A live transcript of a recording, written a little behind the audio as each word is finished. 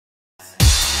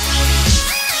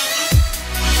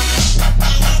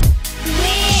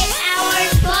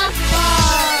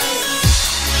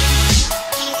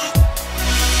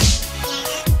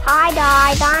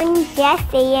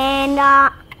Jesse,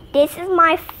 and this is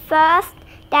my first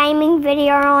gaming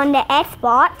video on the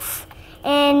Xbox,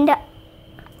 and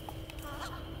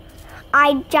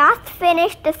I just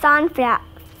finished the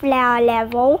sunflower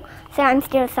level, so I'm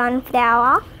still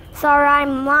sunflower, so I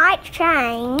might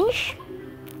change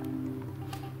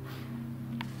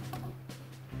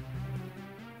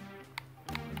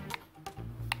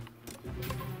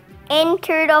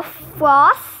into the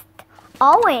frost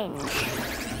orange.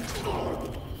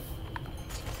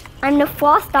 I'm the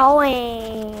frost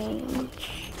orange.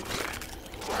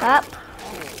 Up.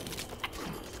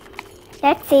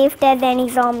 Let's see if there's any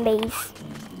zombies.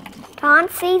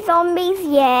 Can't see zombies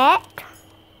yet,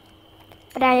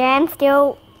 but I am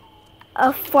still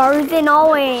a frozen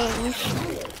orange.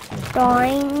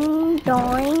 Doing,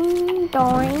 doing,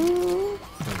 doing.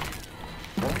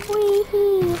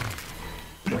 Wee-hee.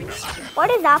 What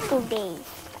is Applebee's?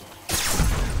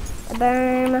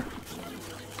 Boom.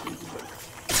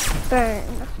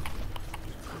 Burn.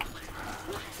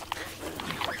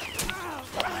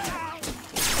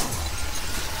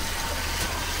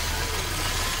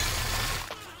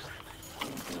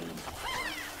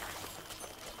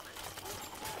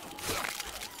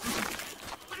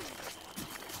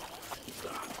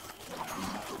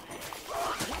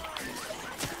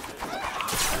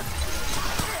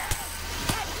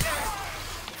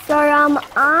 So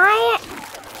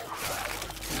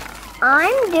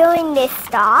I'm doing this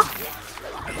stuff,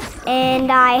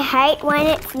 and I hate when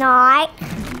it's night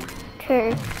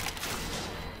too.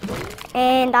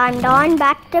 And I'm going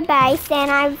back to base,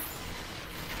 and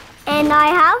I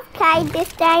have played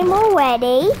this game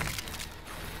already,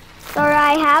 so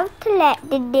I have to let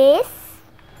this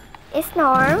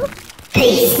norm.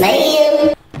 Peace,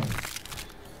 man.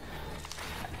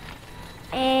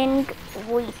 And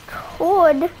we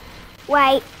could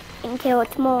wait until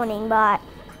it's morning, but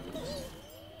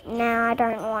no, I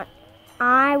don't want.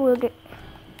 I will do.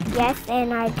 Yes,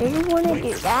 and I do want to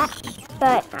do that,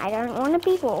 but I don't want to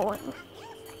be boring.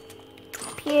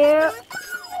 Here,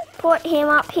 put him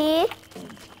up here.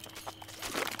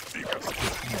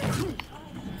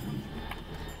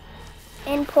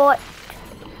 And put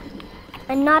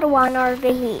another one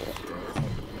over here.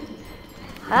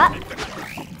 Up.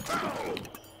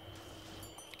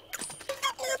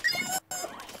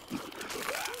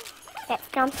 Let's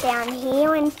jump down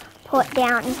here and put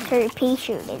down 2 pea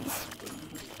shooters.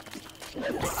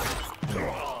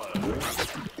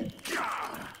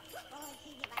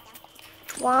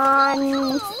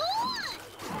 One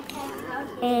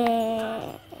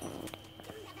and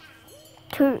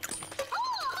 2.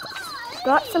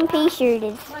 Got some pea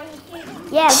shooters.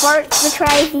 Yeah, vote for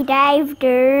Crazy Dave,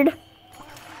 dude.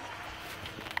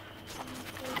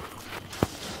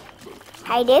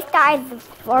 Hey, this guy's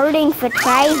voting for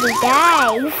Crazy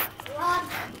Dave.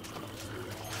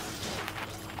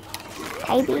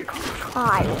 Hey, be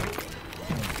quiet.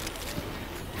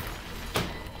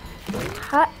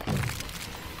 Hup.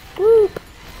 Whoop.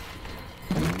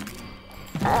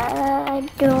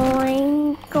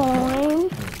 Going.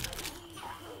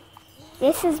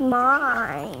 This is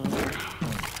mine.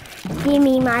 Give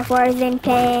me my frozen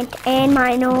plant and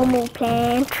my normal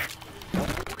plant.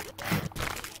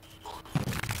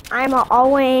 I'm an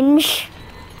orange.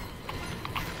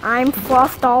 I'm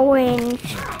frost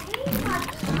orange.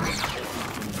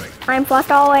 I'm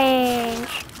frost orange.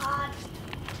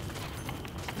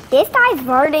 This guy's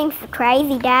voting for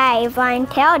Crazy Dave. I can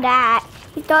tell that.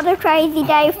 He's got a Crazy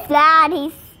Dave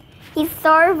flag. He's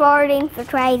so voting for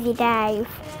Crazy Dave.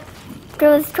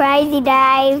 Because Crazy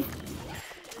Dave.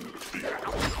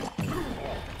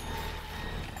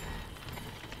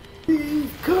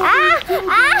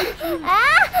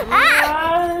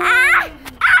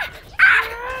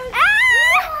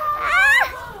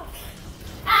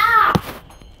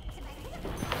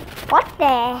 What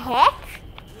the heck?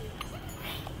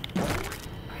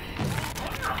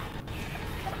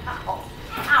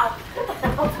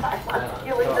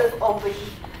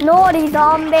 Naughty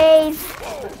zombies!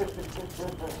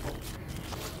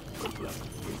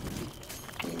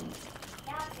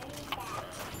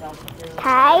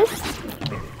 Okay.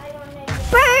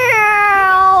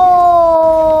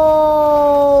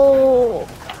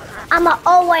 I'm an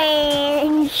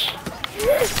orange.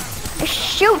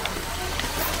 Shoot!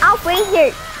 I'll freeze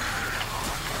you.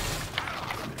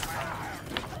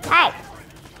 Hey!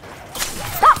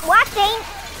 Stop watching!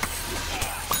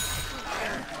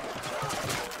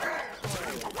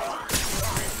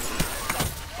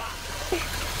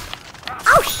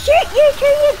 I'll shoot you to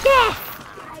your death!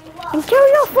 Until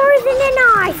you're frozen in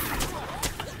ice!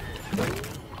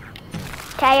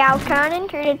 Okay, I'll turn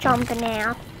into the chomper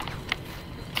now.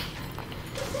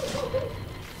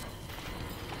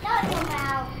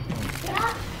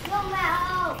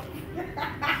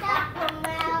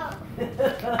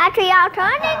 Actually, I'll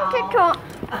turn into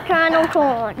Colonel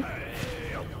Corn.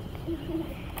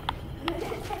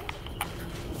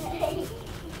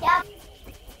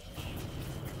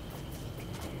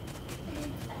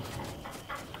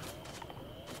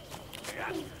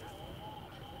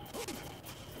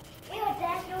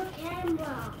 That's your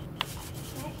camera.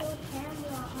 That's your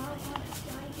camera. How about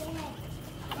like that?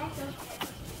 That's your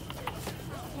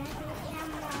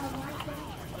camera.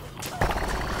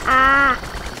 Ah.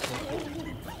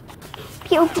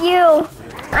 Pew pew.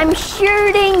 I'm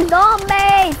shooting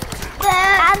zombies.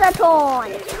 Agathon.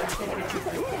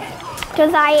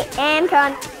 Because I am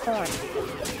Agathon.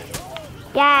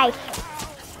 Yay.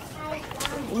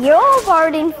 You're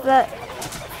guarding the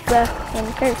him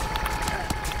too.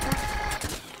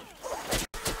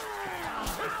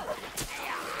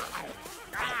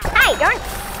 Hey, don't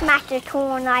smash the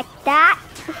torn like that.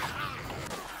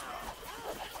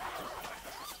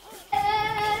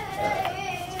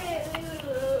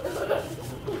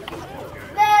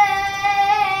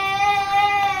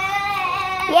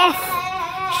 Yes.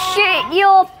 Shoot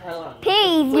your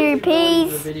peas, you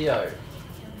peas. The video.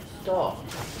 Stop.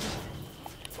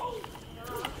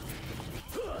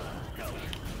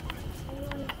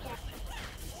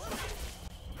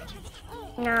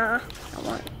 Nah, I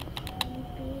won't.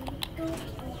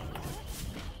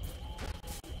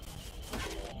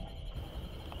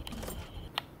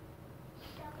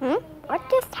 What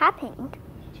just happened?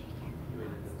 You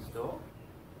went into the store?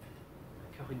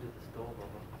 Go into the store,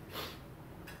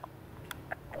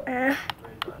 Baba.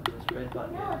 Red button, just red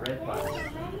button, yeah, red button.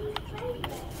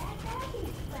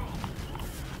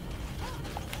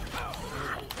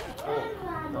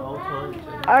 The whole time.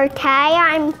 Okay,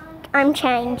 I'm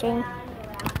changing.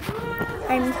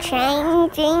 I'm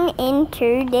changing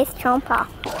into this chomper.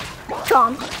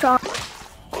 Chomp, chomp.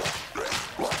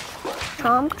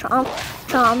 Chomp, chomp,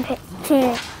 chomp,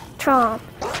 chomp,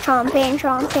 chomping,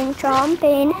 chomping,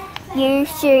 chomping. You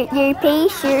shoot, you pea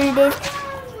shooters.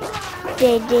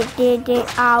 Did,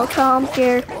 I'll chomp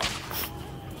you.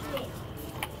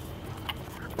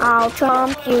 I'll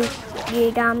chomp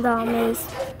you dumb dummies.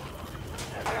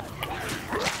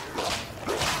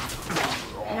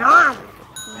 Nom,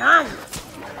 nom,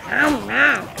 nom,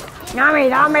 nom, nommy,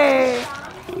 nommy.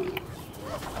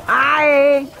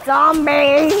 I eat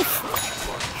zombies.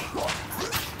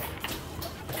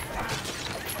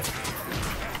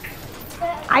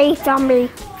 I eat zombies.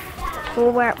 Who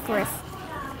work for us?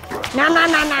 No, no,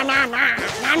 no, no, no, no,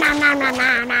 no, no, no, no,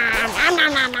 no, no, no,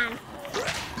 no, no.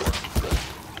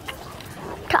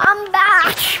 Come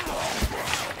back.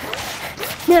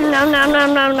 No, no, no, no,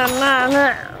 no, no, no,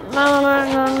 no. No, no,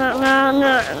 no, no, no,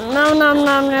 no, no,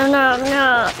 no, no, no,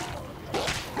 no.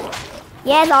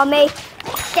 Yeah, zombie.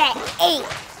 Get eat.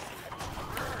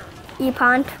 You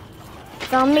punt.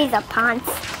 Zombies are punts.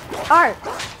 Oh,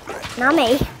 not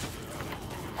me.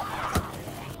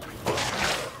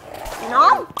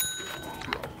 Nom.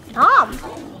 Nom.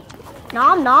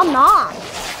 Nom, nom, nom.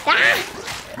 Ah.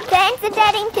 Plants are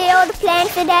dead and killed.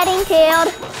 Plants are dead and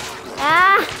killed.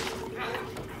 Ah.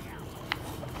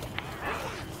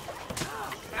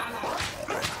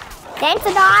 Plants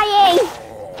are dying.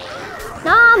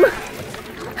 Nom.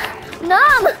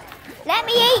 Nom. Let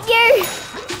me eat you.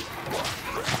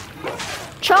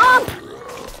 Chomp.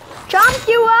 Chomp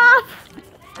you up.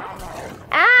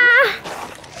 Ah.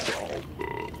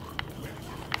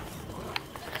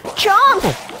 Chomp.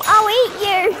 I'll eat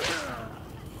you.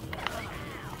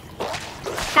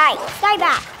 Hey, stay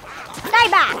back. Stay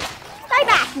back. Stay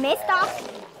back, mister.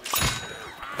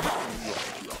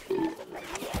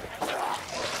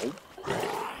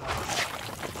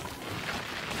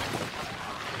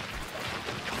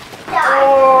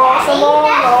 Oh, come on.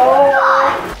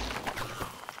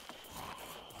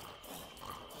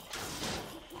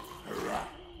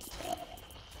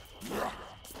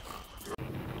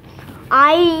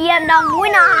 I am the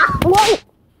winner. Whoa.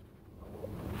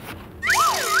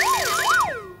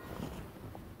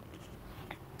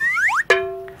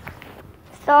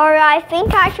 So I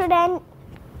think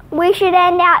we should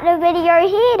end out the video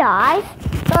here, guys.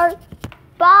 So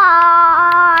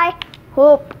bye.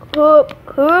 Hoop, hoop,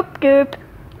 hoop, doop,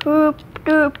 hoop,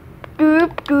 doop,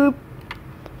 doop, doop.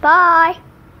 Bye.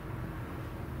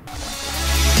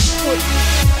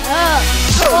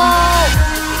 Whoa.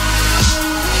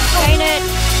 Ain't it?